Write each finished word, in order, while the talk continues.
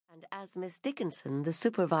And as Miss Dickinson, the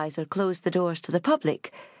supervisor, closed the doors to the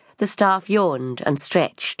public, the staff yawned and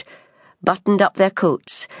stretched, buttoned up their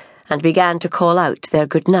coats, and began to call out their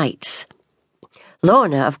good nights.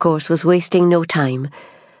 Lorna, of course, was wasting no time.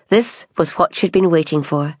 This was what she'd been waiting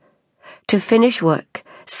for. To finish work,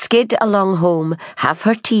 skid along home, have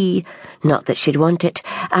her tea, not that she'd want it,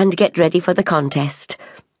 and get ready for the contest.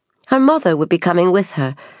 Her mother would be coming with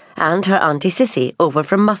her, and her Auntie Cissy over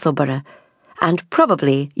from Musselburgh, and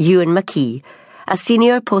probably Ewan McKee, a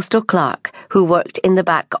senior postal clerk who worked in the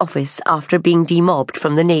back office after being demobbed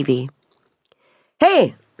from the Navy.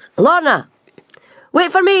 "Hey, Lorna!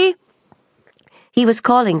 Wait for me!" He was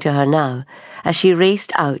calling to her now, as she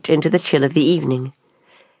raced out into the chill of the evening.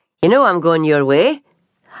 "You know I'm going your way."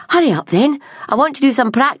 "Hurry up then, I want to do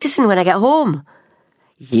some practicing when I get home."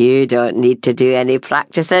 "You don't need to do any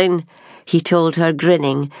practicing," he told her,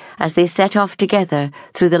 grinning, as they set off together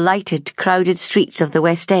through the lighted, crowded streets of the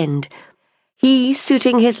West End, he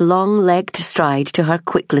suiting his long-legged stride to her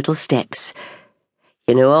quick little steps.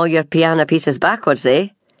 "You know all your piano pieces backwards, eh?"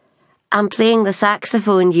 "I'm playing the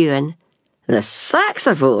saxophone, Ewan." "The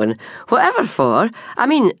saxophone? Whatever for? I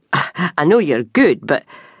mean, I know you're good, but—"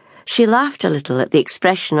 She laughed a little at the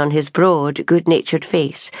expression on his broad, good-natured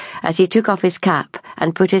face as he took off his cap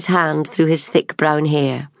and put his hand through his thick brown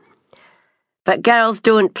hair. "But girls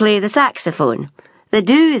don't play the saxophone." "They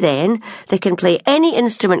do, then. They can play any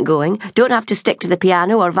instrument going, don't have to stick to the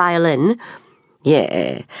piano or violin."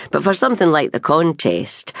 "Yeah, but for something like the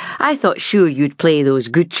contest, I thought sure you'd play those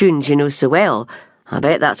good tunes you know so well. I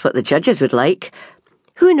bet that's what the judges would like."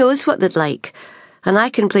 "Who knows what they'd like? And I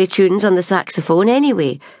can play tunes on the saxophone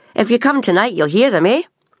anyway. If you come tonight, you'll hear them, eh?"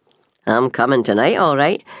 "I'm coming tonight, all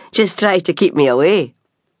right. Just try to keep me away."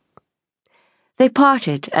 They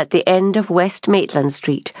parted at the end of West Maitland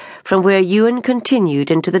Street, from where Ewan continued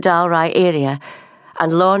into the Dalry area,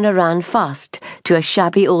 and Lorna ran fast to a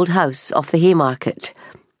shabby old house off the Haymarket.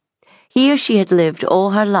 Here she had lived all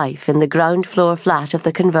her life in the ground-floor flat of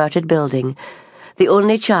the converted building, the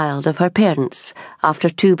only child of her parents after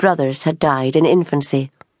two brothers had died in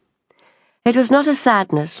infancy. It was not a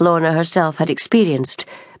sadness Lorna herself had experienced,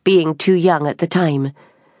 being too young at the time.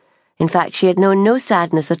 In fact, she had known no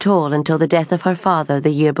sadness at all until the death of her father the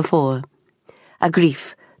year before, a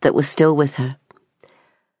grief that was still with her.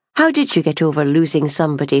 How did you get over losing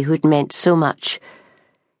somebody who'd meant so much?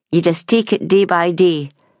 "You just take it day by day,"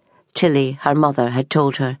 Tilly, her mother, had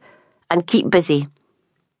told her, "and keep busy."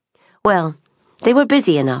 Well, they were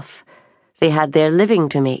busy enough. They had their living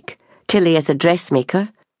to make, Tilly as a dressmaker,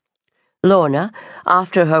 Lorna,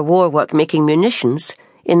 after her war work making munitions,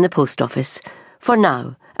 in the post office, for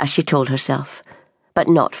now, as she told herself, but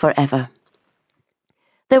not forever.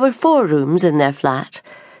 There were 4 rooms in their flat,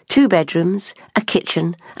 2 bedrooms, a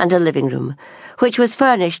kitchen, and a living room, which was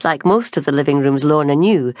furnished like most of the living rooms Lorna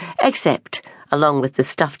knew, except, along with the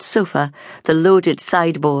stuffed sofa, the loaded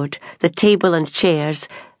sideboard, the table and chairs,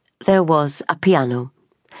 there was a piano.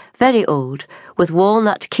 Very old, with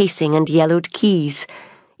walnut casing and yellowed keys,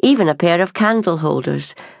 even a pair of candle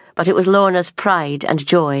holders, but it was Lorna's pride and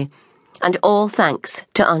joy, and all thanks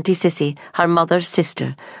to Auntie Cissy, her mother's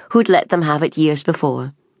sister, who'd let them have it years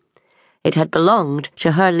before. It had belonged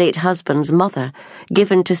to her late husband's mother,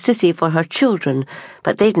 given to Cissy for her children,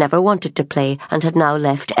 but they'd never wanted to play and had now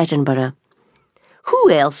left Edinburgh. "Who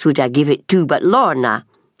else would I give it to but Lorna?"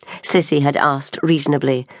 Cissy had asked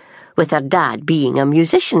reasonably, with her dad being a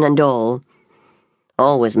musician and all.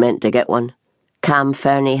 "Always meant to get one," Cam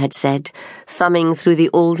Fernie had said, thumbing through the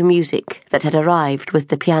old music that had arrived with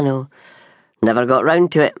the piano. "Never got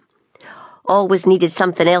round to it." "Always needed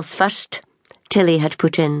something else first," Tilly had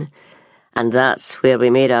put in. "And that's where we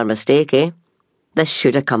made our mistake, eh? This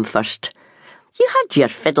should have come first. You had your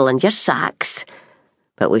fiddle and your sax,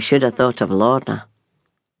 but we should have thought of Lorna."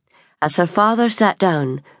 As her father sat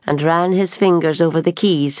down and ran his fingers over the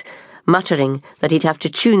keys, muttering that he'd have to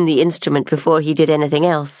tune the instrument before he did anything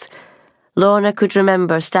else, Lorna could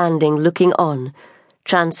remember standing looking on,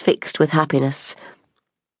 transfixed with happiness.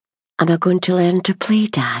 "Am I going to learn to play,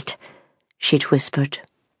 Dad?" she'd whispered.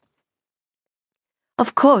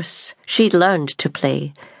 Of course, she'd learned to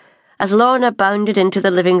play. As Lorna bounded into the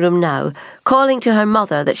living room now, calling to her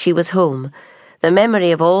mother that she was home, the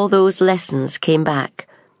memory of all those lessons came back.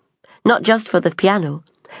 Not just for the piano,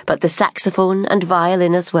 but the saxophone and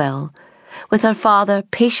violin as well, with her father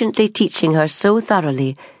patiently teaching her so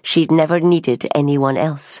thoroughly she'd never needed anyone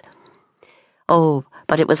else. Oh,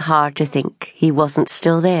 but it was hard to think he wasn't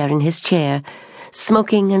still there in his chair,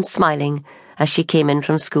 smoking and smiling as she came in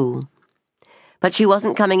from school. But she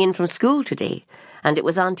wasn't coming in from school today, and it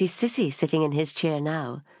was Auntie Cissy sitting in his chair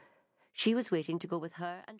now. She was waiting to go with her and